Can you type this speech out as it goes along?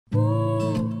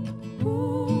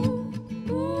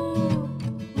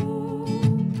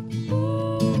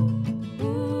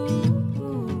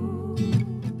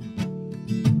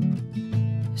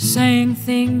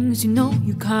things you know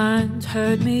you can't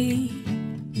hurt me,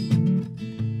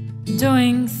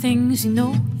 doing things you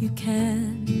know you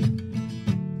can.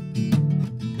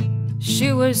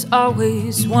 She was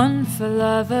always one for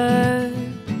lovers,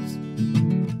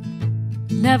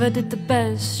 never did the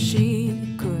best she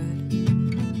could.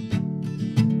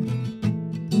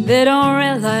 They don't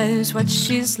realize what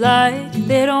she's like,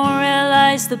 they don't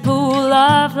realize the pool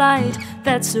of light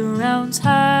that surrounds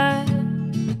her.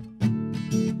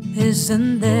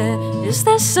 Isn't there, is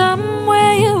there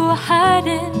somewhere you are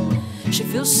hiding? She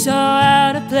feels so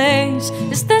out of place.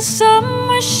 Is there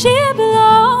somewhere she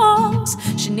belongs?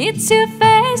 She needs you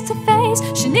face to face.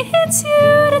 She needs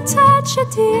you to touch her,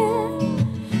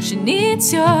 dear. She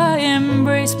needs your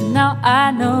embrace. But now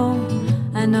I know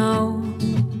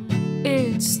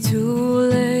it's too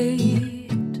late.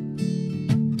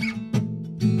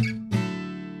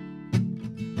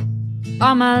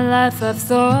 All my life I've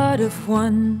thought of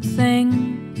one thing,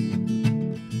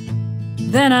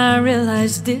 then I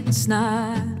realized it's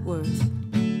not worth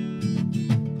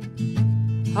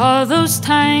all those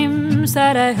times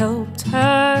that I helped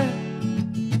her,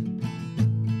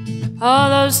 all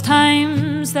those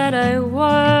times that I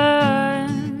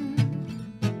won.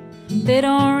 They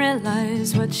don't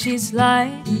realize what she's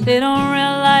like, they don't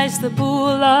realize the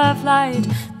pool of light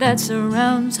that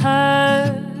surrounds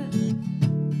her.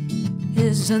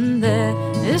 Isn't there,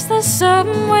 is there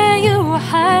somewhere you are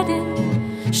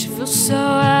hiding? She feels so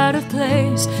out of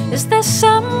place. Is there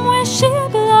somewhere she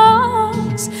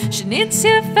belongs? She needs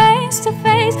you face to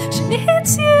face. She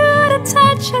needs you to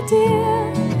touch her,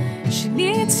 dear. She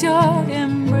needs your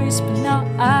embrace. But now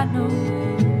I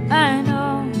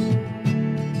know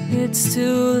it's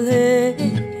too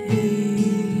late.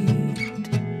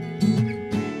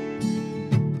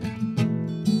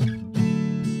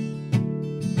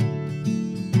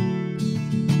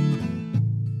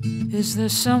 Is there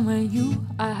somewhere you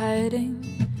are hiding?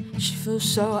 She feels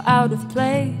so out of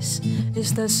place.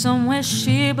 Is there somewhere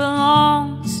she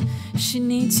belongs? She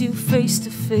needs you face to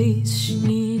face. She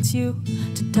needs you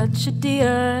to touch her,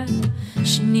 dear.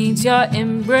 She needs your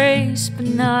embrace. But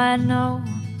now I know.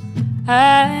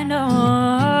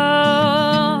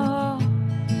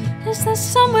 Is there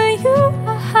somewhere you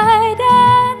are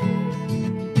hiding?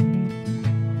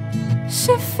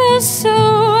 She feels so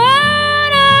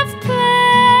out of place.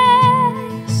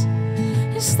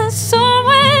 Is there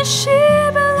somewhere she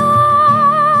belongs?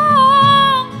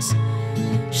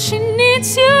 She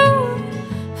needs you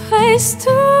face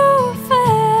to face.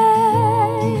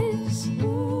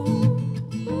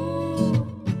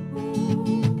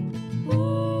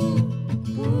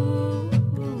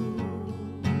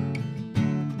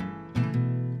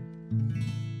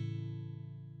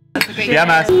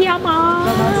 Llamas.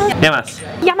 Llamas. Llamas.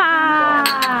 Llamas.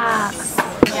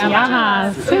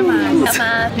 Llamas. Llamas.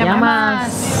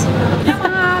 Llamas.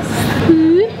 Llamas.